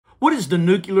What is the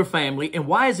nuclear family and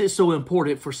why is it so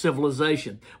important for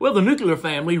civilization? Well, the nuclear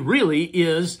family really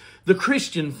is the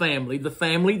Christian family, the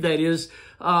family that is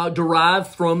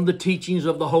derived from the teachings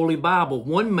of the Holy Bible.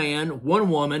 One man, one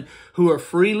woman who are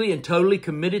freely and totally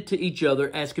committed to each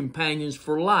other as companions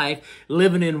for life,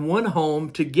 living in one home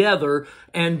together,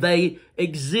 and they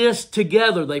exist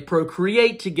together. They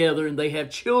procreate together and they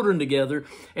have children together.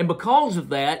 And because of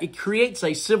that, it creates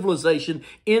a civilization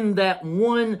in that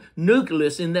one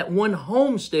nucleus, in that one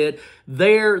homestead.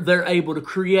 They're able to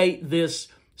create this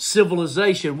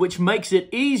civilization, which makes it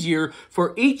easier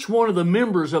for each one of the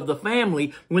members of the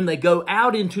family when they go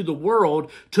out into the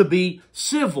world to be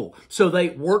civil. So they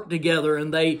work together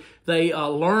and they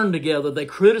learn together, they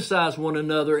criticize one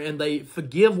another, and they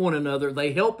forgive one another,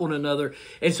 they help one another.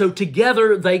 And so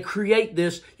together they create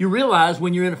this. You realize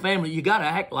when you're in a family, you got to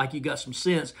act like you got some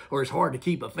sense or it's hard to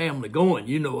keep a family going.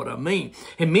 You know what I mean?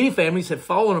 And many families have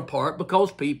fallen apart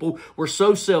because people were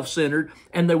so self-centered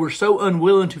and they were so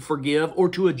unwilling to forgive or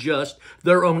to adjust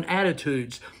their own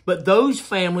attitudes. But those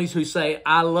families who say,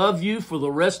 I love you for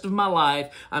the rest of my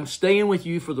life, I'm staying with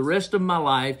you for the rest of my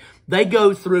life, they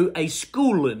go through a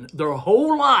schooling. Their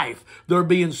whole life, they're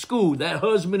being schooled. That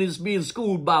husband is being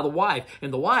schooled by the wife,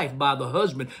 and the wife by the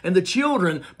husband, and the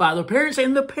children by the parents,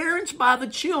 and the parents by the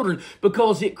children,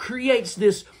 because it creates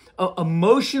this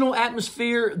emotional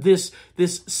atmosphere, this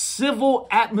civil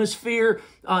atmosphere.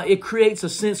 It creates a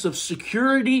sense of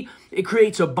security. It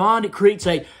creates a bond. It creates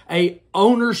a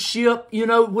ownership. You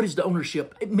know, what is the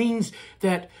ownership? It means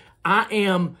that I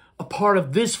am a part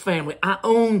of this family. I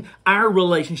own our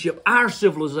relationship, our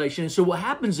civilization. And so what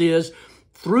happens is,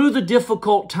 through the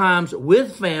difficult times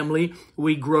with family,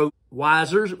 we grow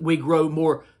wiser, we grow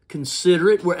more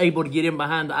considerate, we're able to get in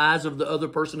behind the eyes of the other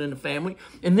person in the family.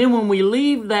 And then when we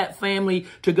leave that family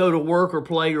to go to work or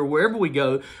play or wherever we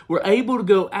go, we're able to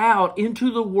go out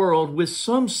into the world with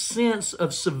some sense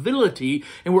of civility,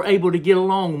 and we're able to get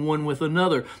along one with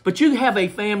another. But you have a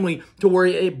family to where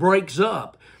it breaks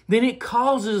up, then it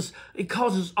causes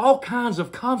all kinds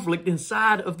of conflict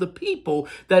inside of the people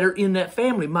that are in that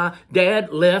family. My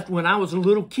dad left when I was a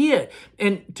little kid.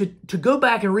 And to go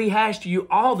back and rehash to you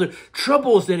all the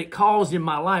troubles that it caused in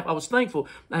my life, I was thankful.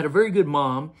 I had a very good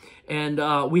mom, and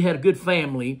we had a good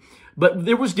family. But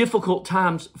there was difficult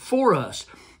times for us.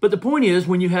 But the point is,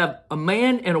 when you have a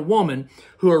man and a woman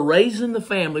who are raising the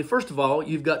family, first of all,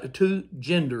 you've got the two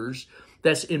genders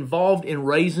that's involved in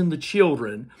raising the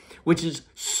children, which is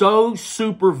so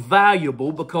super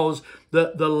valuable because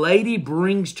the lady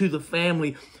brings to the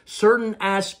family certain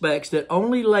aspects that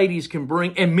only ladies can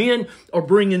bring, and men are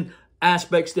bringing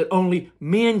aspects that only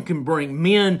men can bring.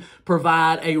 Men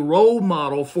provide a role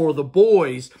model for the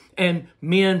boys, and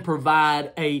men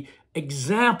provide a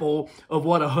example of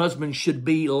what a husband should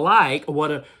be like, or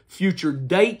what a future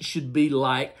date should be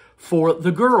like for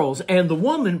the girls. And the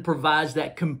woman provides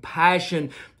that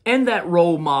compassion and that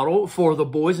role model for the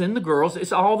boys and the girls.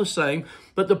 It's all the same.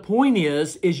 But the point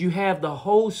is you have the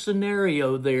whole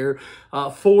scenario there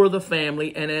for the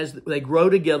family. And as they grow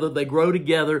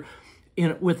together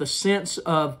with a sense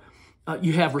of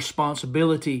you have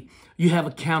responsibility, you have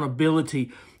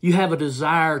accountability, you have a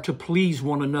desire to please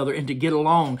one another and to get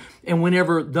along. And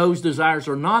whenever those desires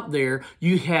are not there,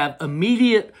 you have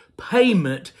immediate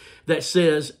payment that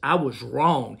says, I was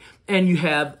wrong. And you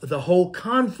have the whole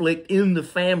conflict in the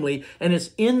family. And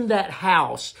it's in that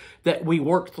house that we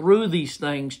work through these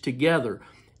things together.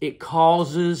 It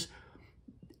causes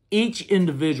each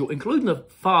individual, including the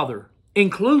father,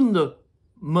 including the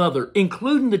mother,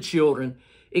 including the children,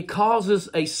 it causes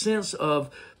a sense of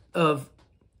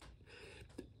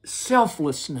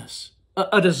selflessness,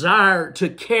 a desire to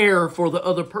care for the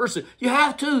other person. You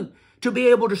have to be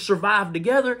able to survive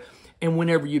together. And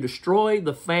whenever you destroy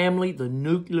the family, the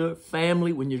nuclear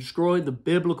family, when you destroy the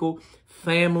biblical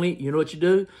family, you know what you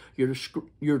do?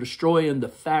 You're destroying the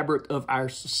fabric of our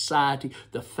society,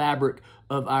 the fabric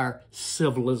of our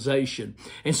civilization.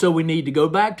 And so we need to go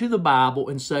back to the Bible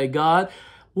and say, God,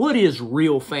 what is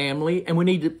real family? And we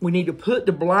need to put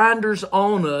the blinders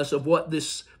on us of what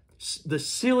the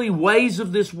silly ways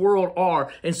of this world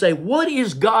are, and say, what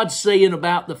is God saying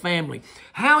about the family?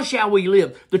 How shall we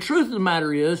live? The truth of the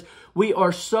matter is, we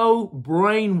are so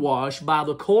brainwashed by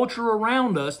the culture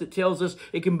around us that tells us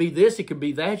it can be this, it can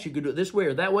be that, you can do it this way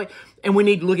or that way. And we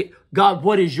need to look at, God,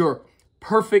 what is your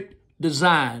perfect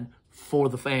design for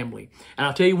the family? And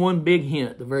I'll tell you one big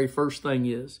hint. The very first thing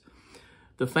is,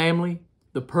 the family,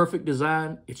 the perfect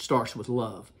design, it starts with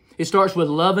love. It starts with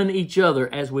loving each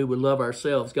other as we would love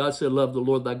ourselves. God said, love the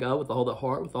Lord thy God with all the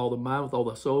heart, with all the mind, with all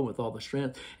the soul, and with all the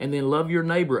strength. And then love your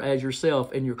neighbor as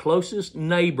yourself. And your closest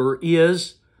neighbor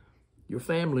is your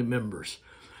family members.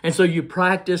 And so you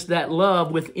practice that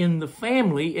love within the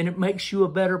family, and it makes you a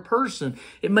better person.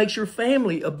 It makes your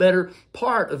family a better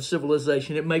part of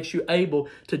civilization. It makes you able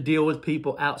to deal with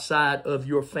people outside of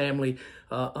your family,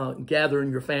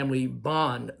 gathering your family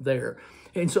bond there.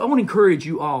 And so I want to encourage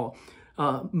you all,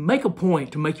 make a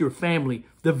point to make your family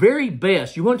the very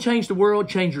best. You want to change the world,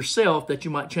 change yourself, that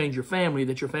you might change your family,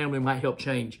 that your family might help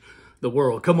change the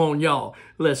world. Come on, y'all.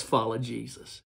 Let's follow Jesus.